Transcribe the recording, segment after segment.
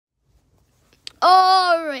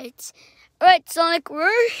Alright. Alright, Sonic,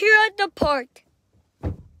 we're here at the park.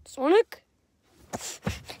 Sonic?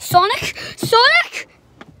 Sonic? Sonic?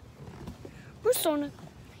 Where's Sonic?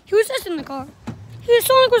 He was just in the car.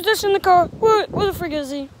 Sonic was just in the car. Where the frick is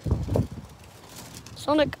he?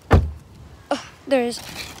 Sonic. There he is.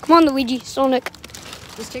 Come on, Luigi. Sonic.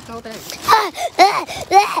 Just take the whole bag.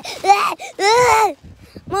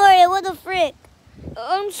 Mario, what the frick?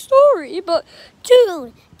 I'm sorry, but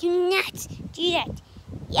dude, do not do that.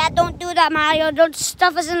 Yeah, don't do that, Mario. Don't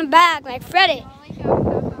stuff us in the bag like Freddy.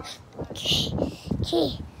 Okay.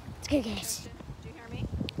 It's good, guys. Do you hear me?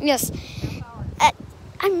 Yes.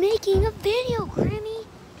 I'm making a video, Grammy.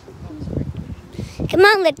 Come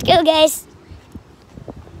on, let's go, guys.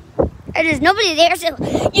 There's nobody there, so...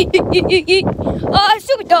 Oh,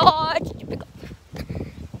 super dog.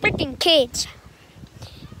 Freaking kids.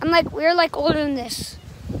 We're like older than this.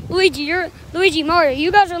 Luigi, Mario,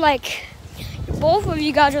 you guys are like... Both of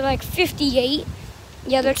you guys are like 58.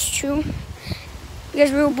 Yeah, that's true. You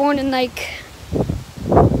guys were born in like...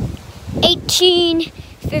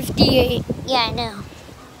 1858. Yeah, I know.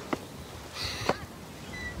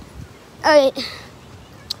 Alright,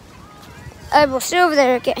 we'll sit over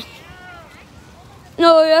there, okay?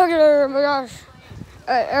 No, yeah, oh my gosh.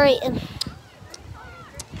 Alright.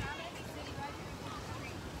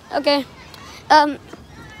 Okay.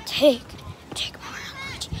 Take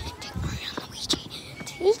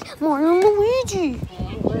more on Luigi.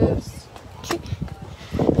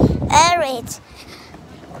 Alright.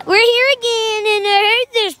 We're here again, and I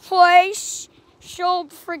hate this place so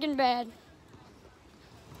freaking bad.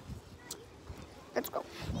 Let's go.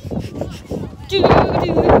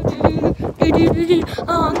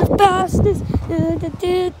 I'm the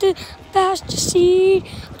fastest seed.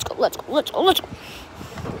 Let's go.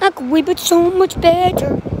 Not way, but so much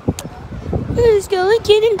better. It's gonna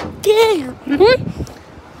get in there.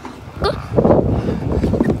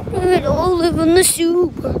 We all live in the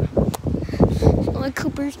super. Like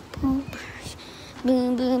Cooper's poopers.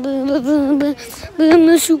 Boom, boom, boom, boom, boom, boom, boom,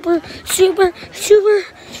 the super.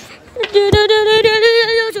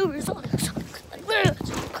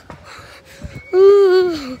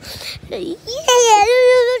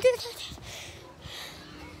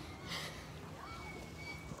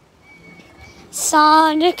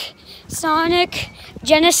 Sonic,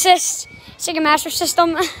 Genesis, Sega Master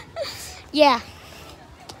System. Yeah.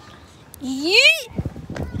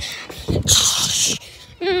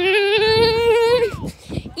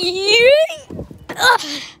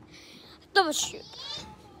 Double shoot.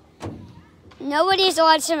 Nobody's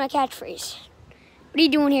allowed to say my catchphrase. What are you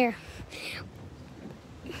doing here?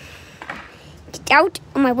 Get out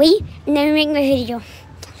on my way and then make my video.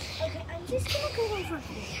 Okay, I'm just gonna go over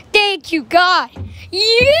here. Thank you, God.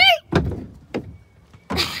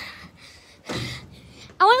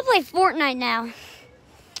 I want to play Fortnite now.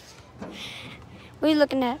 What are you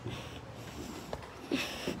looking at?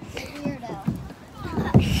 Weirdo.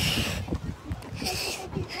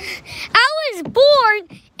 I was born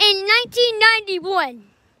in 1991.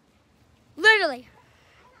 Literally.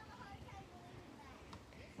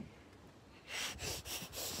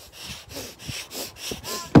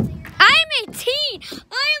 I'm 18.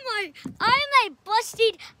 I'm a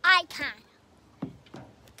busted icon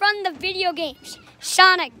from the video games.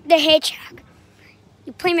 Sonic the Hedgehog.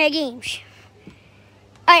 You play my games.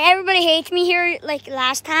 Everybody hates me here like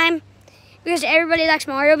last time because everybody likes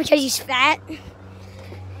Mario because he's fat.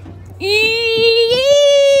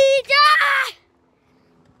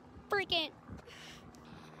 Freaking.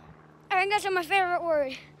 I think that's my favorite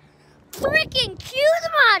word. Freaking cue the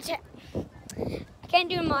montage. I can't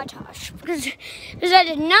do a montage because I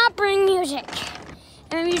did not bring music.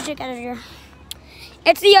 I'm a music editor.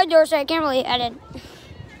 It's the outdoor, so I can't really edit.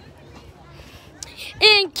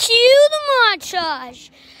 And cue the montage.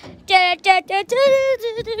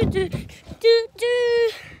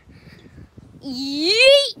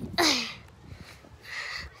 Yeet.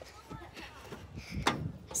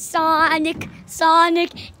 Sonic,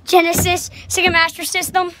 Genesis, Sega Master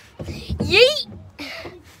System. Yeet.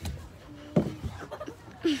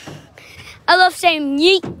 I love saying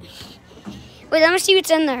yeet. Wait, let me see what's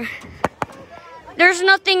in there. There's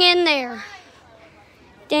nothing in there.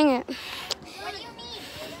 Dang it. What do you mean?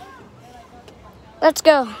 Let's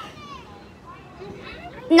go.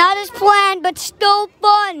 Not as planned, but still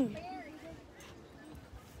fun.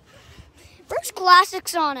 Where's Classic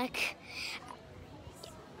Sonic?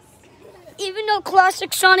 Even though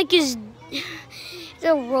Classic Sonic is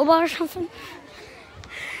a robot or something.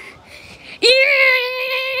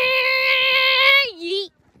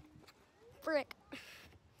 Yeet. Frick.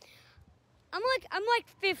 I'm like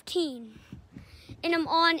 15. and I'm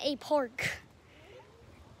on a park.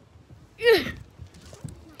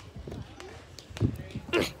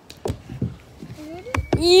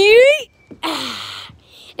 Yeet!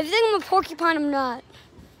 If you think I'm a porcupine, I'm not.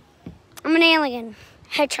 I'm an alien,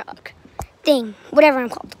 hedgehog, thing, whatever I'm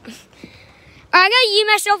called. I gotta yeet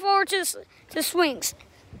myself over to the swings.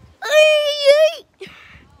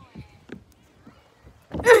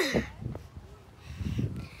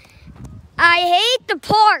 I hate the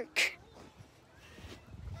park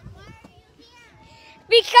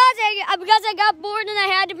because I got bored and I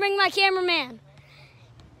had to bring my cameraman.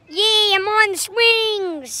 Yeah, I'm on the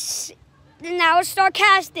swings. And that was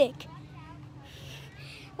sarcastic.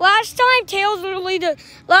 Last time Tails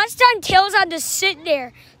had to sit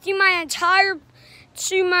there through my entire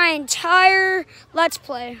Let's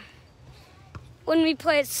Play. When we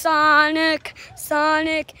played Sonic,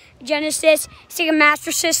 Genesis, Sega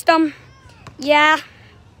Master System. Yeah.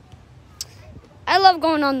 I love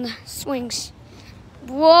going on the swings.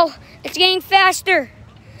 Whoa, it's getting faster.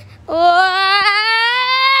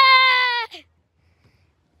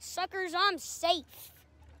 Suckers, I'm safe.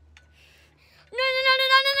 No.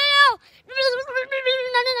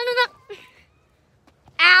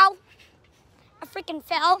 Ow. I freaking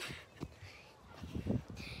fell.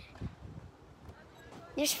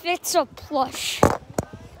 This fits a plush.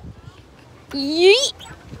 Yeet.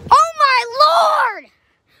 Oh my lord!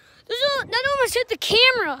 That almost hit the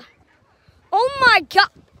camera. Oh my god.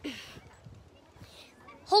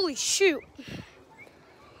 Holy shoot.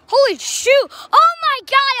 Holy shoot! Oh my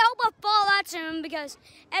god, I hope I fall out soon because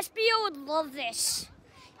SBO would love this.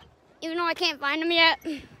 Even though I can't find him yet.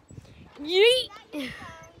 Yeet!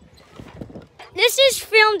 This is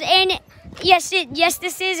filmed and yes,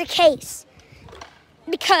 this is a case.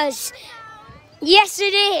 Because, yes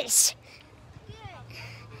it is.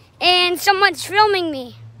 And someone's filming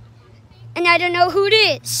me. And I don't know who it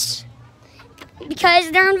is.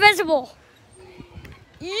 Because they're invisible.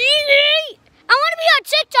 Yeet! I want to be on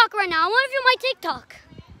TikTok right now. I want to view my TikTok.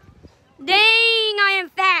 Dang, I am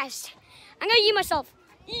fast. I'm going to yeet myself.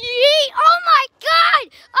 Yeet! Oh my god!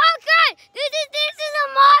 Oh god! This is a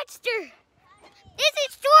monster! This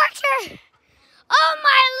is torture! Oh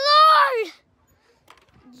my lord!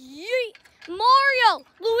 Yeet! Mario!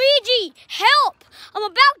 Luigi! Help! I'm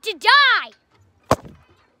about to die!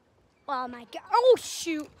 Oh my god. Oh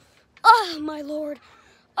shoot. Oh my lord.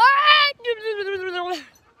 Alright!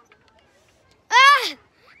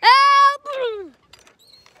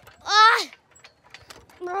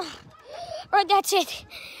 Alright, that's it.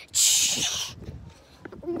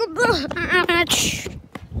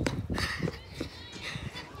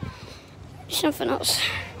 Something else.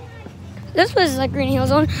 This place is like Green Hill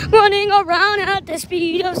Zone. Running around at the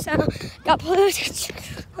speed of sound. Got police.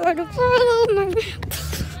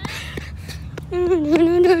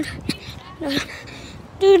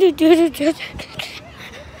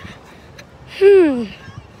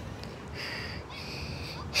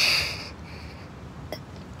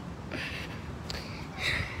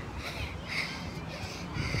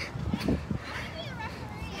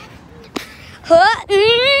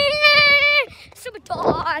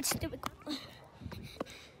 Stupid.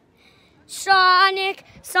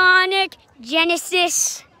 Sonic,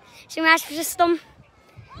 Genesis, Sega Master System.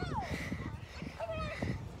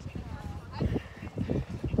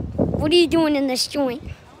 What are you doing in this joint?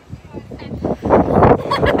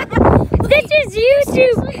 This is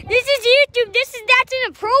YouTube. That's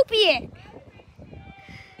inappropriate.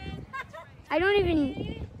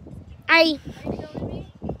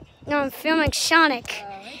 No, I'm filming Sonic.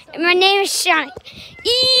 And my name is Sonic.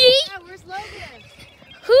 Where's Logan?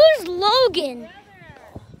 Who's Logan?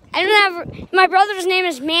 I don't have. My brother's name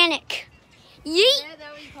is Manic. Yeet. Yeah, is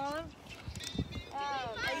that what you call him?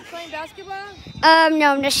 Are you playing basketball?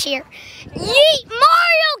 No, I'm just here. Yeet!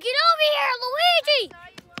 Mario, get over here, Luigi!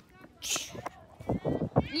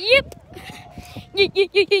 Yep.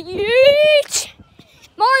 Yeet!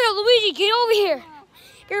 Mario, Luigi, get over here.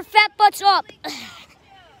 Your fat butt's up.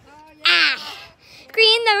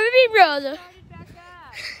 Green the Ruby brother.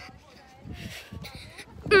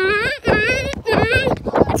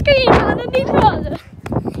 That's Green the Ruby brother.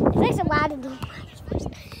 It's like so loud and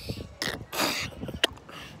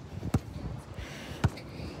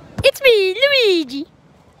It's me, Luigi.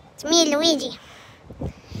 It's me, Luigi.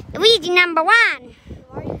 Luigi number one.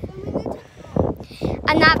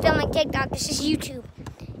 I'm not filming TikTok. This is YouTube.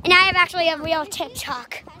 And I actually have real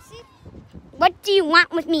TikTok. What do you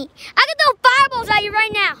want with me? I can throw fireballs at you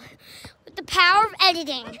right now. With the power of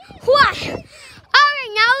editing. What?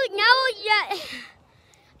 Alright, now, yeah.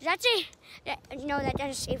 Does that say? No, that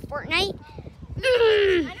doesn't say Fortnite.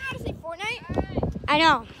 I know how to say Fortnite. I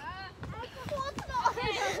know. Oh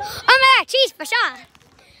my God, cheese for sure.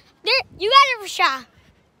 There, you got it for sure.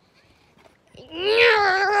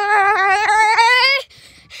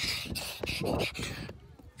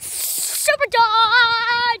 Super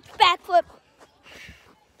dodge backflip.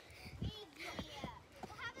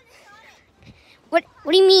 What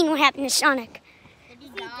do you mean? What happened to Sonic? Did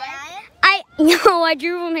he die? I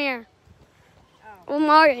drew him here. Well,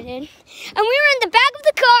 Mario did. And we were in the back of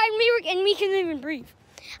the car, and we couldn't even breathe.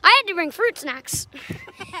 I had to bring fruit snacks.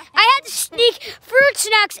 I had to sneak fruit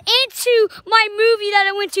snacks into my movie that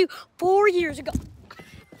I went to 4 years ago.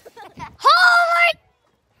 Holy!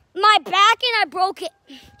 My back and I broke it.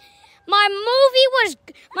 My movie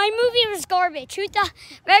was garbage. Who thought?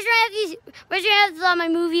 Raise your hand thought my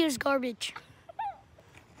movie was garbage.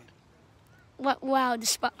 What? Wow, the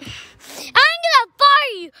spot. I'm gonna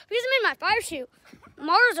fire you because I'm in my fire suit.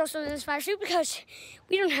 Mario's also in his fire suit because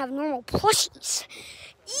we don't have normal plushies.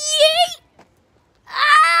 Yay!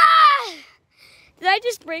 Ah! Did I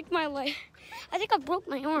just break my leg? I think I broke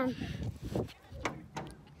my arm.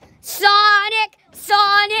 Sonic!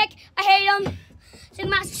 I hate him. Sega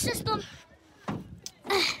Master System.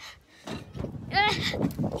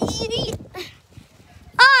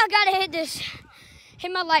 Oh, I gotta hit this.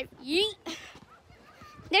 Hit my life. Yeet.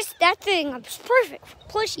 That thing is perfect for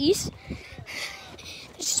plushies.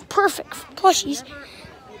 This is perfect for plushies.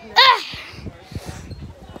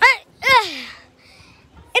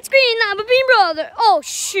 It's green, I'm a bean brother. Oh,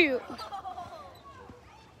 shoot.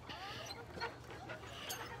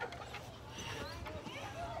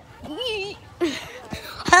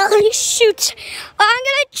 Holy shoot. I'm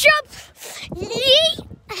gonna jump. Yeet.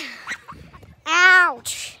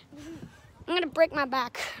 Ouch. I'm gonna break my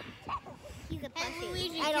back. He's a pussy.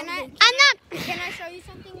 Luigi, I don't I'm think- not. Can I show you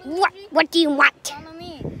something, Luigi? What do you want? Follow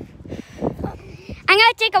me. I'm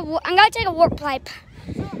gonna take a warp pipe.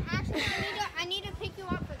 So actually, I need to pick you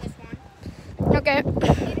up for this one. Okay. I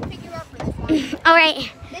need to pick you up for this one. All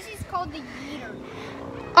right. This is called the yeeter.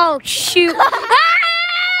 Oh shoot.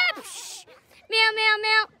 Ah! Psh! Meow meow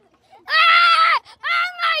meow. Ah! Oh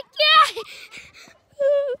my God!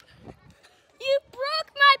 You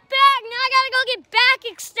broke my back. Now I gotta go get back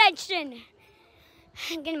extension.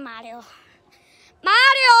 I'm getting Mario.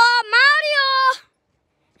 Mario!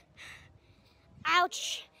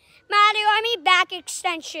 Ouch. Mario, I need back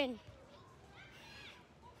extension.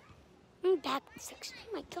 Back extension.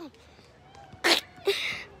 Oh my God.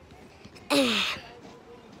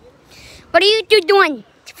 What are you doing?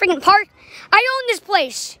 Freaking park? I own this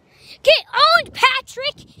place. Get owned,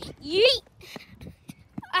 Patrick. Yeet.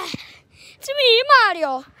 It's me,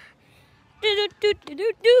 Mario. Do do do do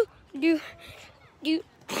do do do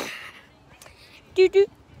do do.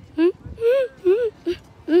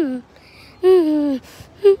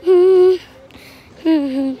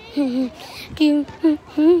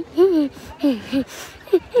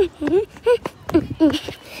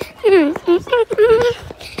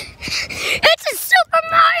 It's a Super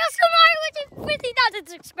Mario with 50,000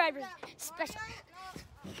 subscribers special.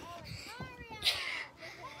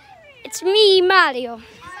 It's me, Mario.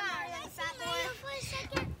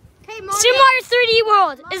 Hey, Super Mario 3D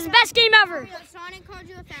World is the best game ever. Sonic called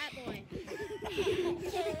you a fat boy.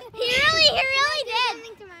 He really did.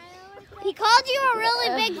 He called you a really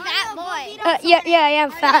big fat boy. Yeah, I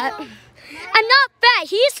am fat. I'm not fat.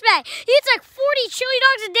 He's fat. He eats like 40 chili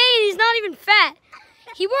dogs a day and he's not even fat.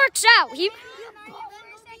 He works out.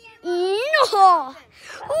 No.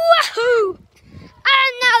 Woohoo!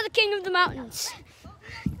 I'm now the king of the mountains.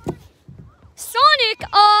 Sonic,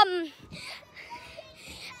 I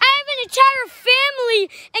have an entire family,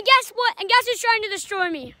 and guess what? And guess who's trying to destroy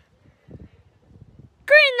me?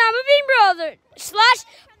 Green Llama Bean Brother /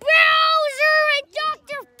 Bowser and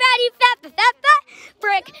Dr. Fatty Fat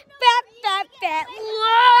Brick Fat.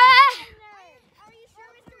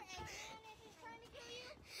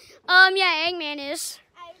 Yeah, Eggman is.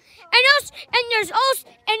 And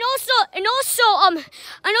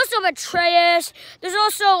also Atreus. There's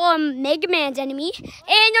also Mega Man's enemy,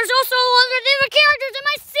 and there's also other different characters in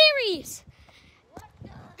my series.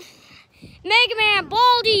 Mega Man,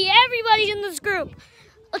 Baldi, everybody's in this group.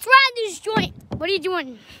 Let's ride this joint. What are you doing?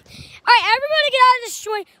 All right, everybody get out of this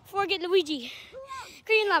joint before I get Luigi.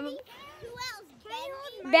 Green Lava.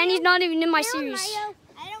 Benny's not even in my series.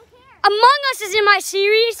 I don't care. Among Us is in my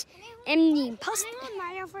series, and the Impossible. Can I hold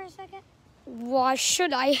Mario for a second? Why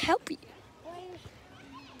should I help you?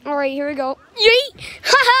 All right, here we go. Yeet!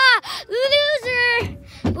 Haha! Loser!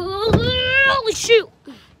 Holy shoot!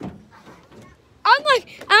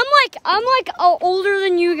 I'm like older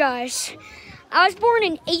than you guys. I was born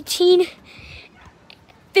in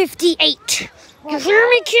 1858. You hear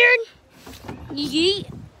me, kid? Yeet.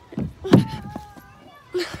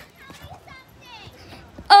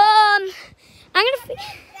 I'm gonna.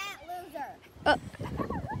 All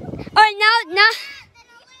right, now.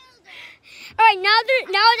 All right,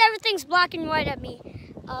 now everything's black and white at me.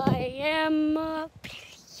 I am up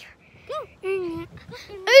here.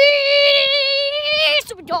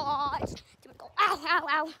 Super dogs. Ow, ow,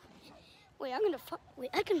 ow. Wait, I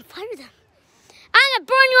can fire them. I'm gonna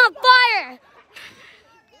burn you on fire.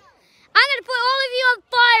 I'm gonna put all of you on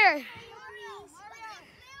fire.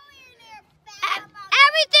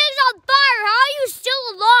 Everything's on fire. How are you still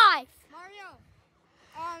alive? Mario,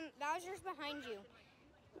 Bowser's behind you.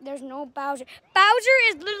 There's no Bowser. Bowser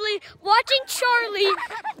is literally watching Charlie.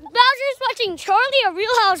 Bowser is watching Charlie of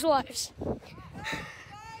Real Housewives.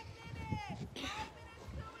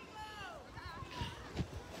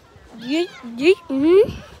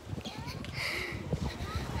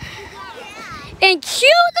 And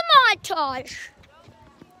cue the montage.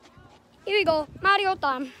 Here we go, Mario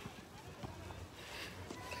time.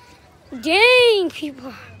 Dang,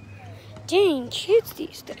 people. Dang, kids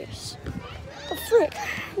these days. The frick?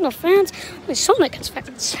 No fans? Only Sonic has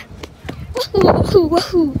fans. Woohoo,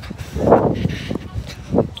 woohoo, woohoo.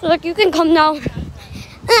 Look, you can come now.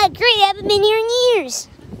 Ah, great, I haven't been here in years.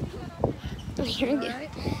 You're good.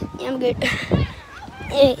 Yeah, I'm good.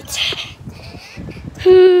 It's...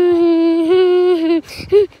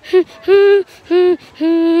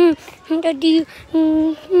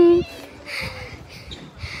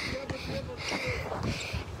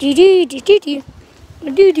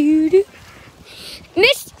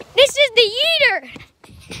 This is the Eater!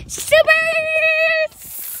 Super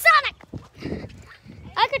Sonic!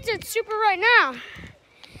 I could do super right now.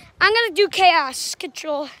 I'm gonna do chaos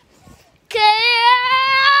control.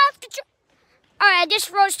 Chaos control! Alright, I just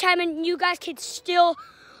froze time and you guys can still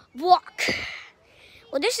walk.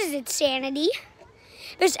 Well, this is insanity.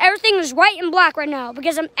 Because everything is white and black right now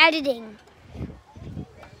because I'm editing.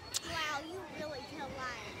 Wow, you really tell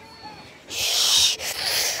lies. Shh.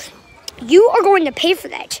 You are going to pay for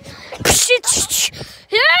that.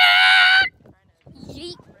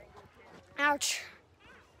 Yeet. Ouch.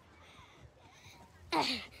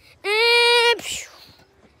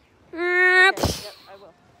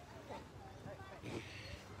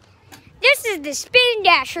 This is the spin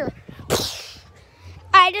dasher.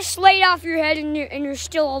 I just slayed off your head and you're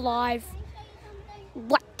still alive.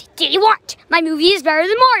 What did he want? My movie is better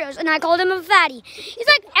than Mario's, and I called him a fatty. He's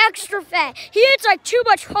like extra fat. He eats like too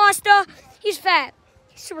much pasta. He's fat.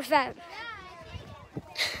 He's super fat.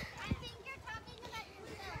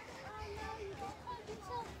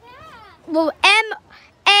 Well,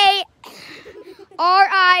 M-A-R-I-O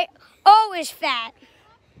is fat.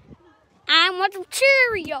 I want some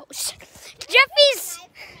Cheerios. Jeffy's...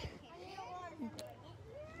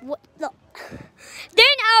 What the?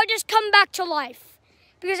 Then I'll just come back to life.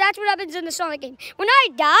 Because that's what happens in the Sonic game. When I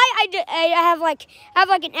die, I have like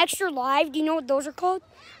an extra life. Do you know what those are called?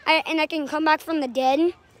 And I can come back from the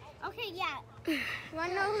dead. Okay, yeah. You want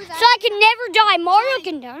to know who's So I can never die. Mario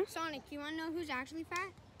can die. Sonic, you want to know who's actually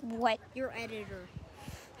fat? What? Your editor.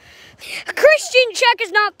 Christian Check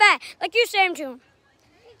is not fat. Like you said to him.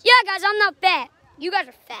 Yeah, guys, I'm not fat. You guys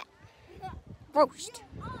are fat. Roast.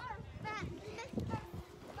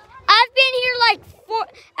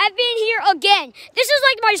 I've been here again. This is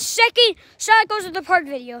like my second Sonic Goes to the Park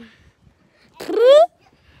video.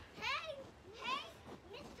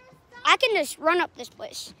 I can just run up this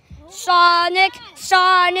place. Sonic,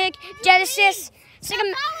 Genesis.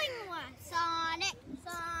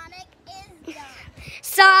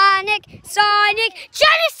 Sonic is done.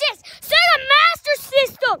 Genesis, Sega Master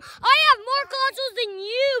System. I have more consoles than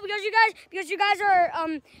you because you guys are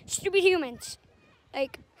stupid humans.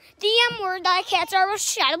 Like the M word that I can't say,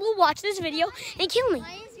 Shadow will watch this video and kill me.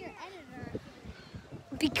 Why is your editor?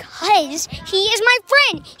 Because he is my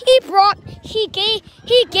friend. He gave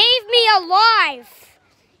me a life.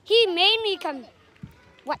 He made me come.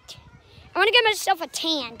 What? I want to get myself a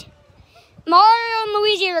tan. Mario and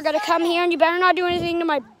Luigi are going to come here, and you better not do anything to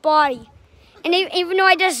my body. And even though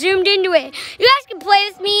I just zoomed into it, you guys can play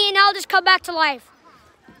with me, and I'll just come back to life.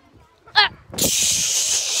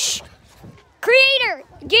 Creator,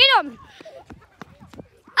 get him!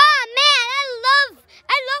 Ah, man,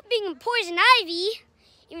 I love being in Poison Ivy,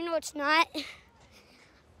 even though it's not.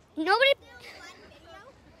 Nobody.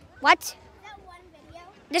 What? That one video?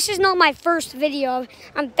 This is not my first video.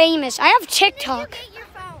 I'm famous. I have TikTok. Did you get your